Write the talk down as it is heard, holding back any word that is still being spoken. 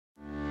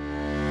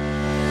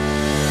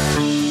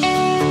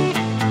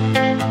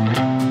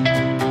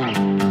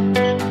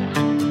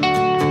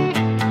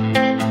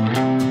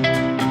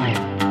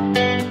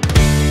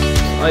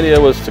idea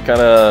was to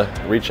kind of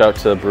reach out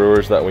to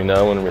brewers that we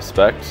know and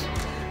respect.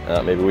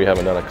 Maybe we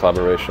haven't done a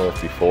collaboration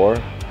with before.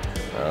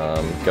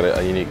 Get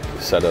a unique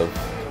set of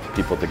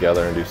people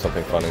together and do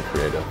something fun and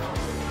creative.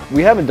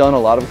 We haven't done a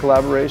lot of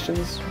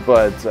collaborations,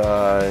 but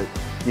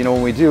you know,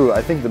 when we do,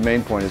 I think the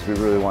main point is we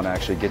really want to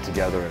actually get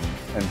together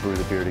and brew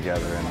the beer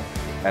together,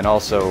 and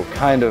also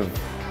kind of,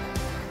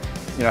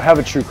 you know, have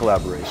a true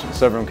collaboration.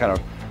 So everyone kind of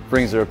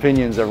brings their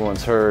opinions,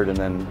 everyone's heard, and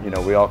then, you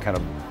know, we all kind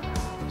of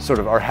sort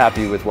of are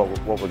happy with what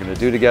we're going to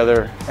do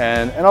together,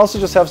 and also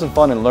just have some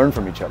fun and learn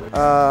from each other.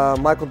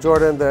 Michael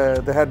Jordan,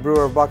 the head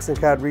brewer of Boxing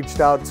Cat, reached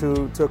out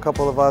to a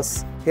couple of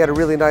us. He had a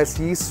really nice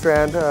yeast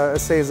strand, a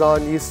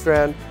Saison yeast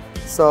strand.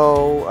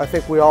 So I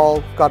think we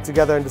all got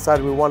together and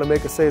decided we want to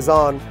make a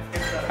Saison.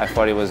 I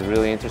thought it was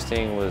really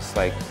interesting, was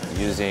like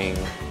using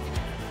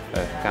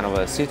a kind of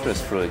a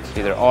citrus fruit,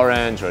 either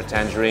orange or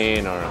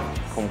tangerine or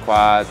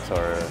kumquat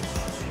or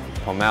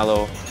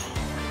pomelo.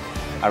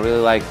 I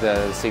really like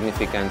the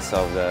significance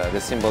of the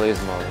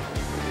symbolism of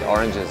the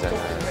oranges and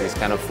these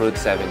kind of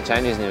fruits have in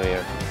Chinese New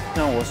Year.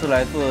 像我是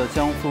来自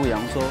江苏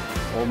扬州，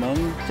我们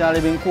家那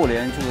边过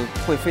年就是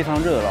会非常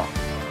热闹。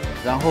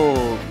然后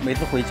每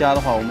次回家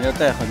的话，我们要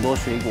带很多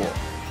水果，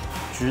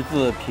橘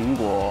子、苹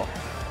果。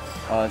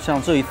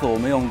像这一次我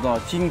们用到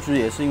金桔，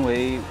也是因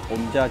为我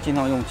们家经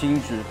常用金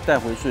桔带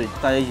回去，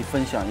大家一起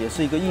分享，也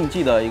是一个应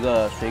季的一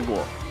个水果。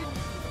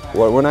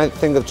 When I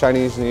think of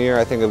Chinese New Year,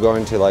 I think of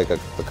going to like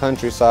the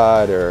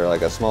countryside or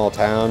like a small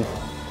town,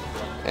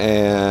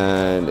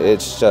 and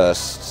it's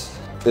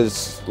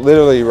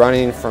literally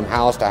running from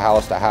house to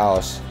house to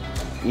house,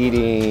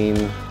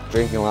 eating,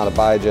 drinking a lot of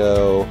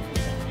baijiu,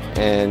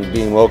 and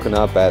being woken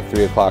up at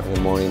 3 o'clock in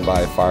the morning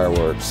by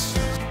fireworks.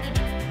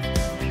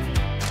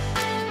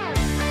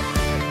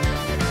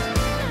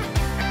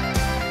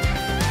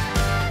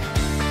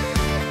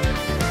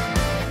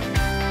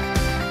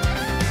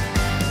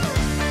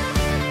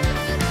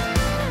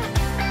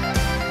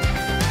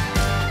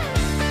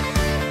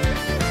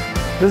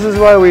 This is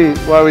why we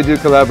do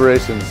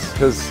collaborations,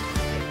 because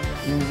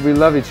we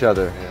love each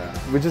other. Yeah.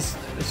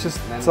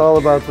 It's all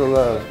about the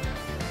love.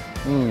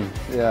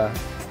 Yeah.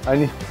 I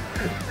need.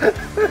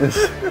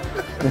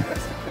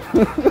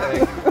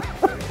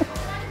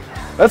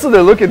 That's what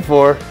they're looking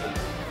for.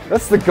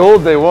 That's the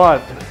gold they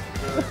want.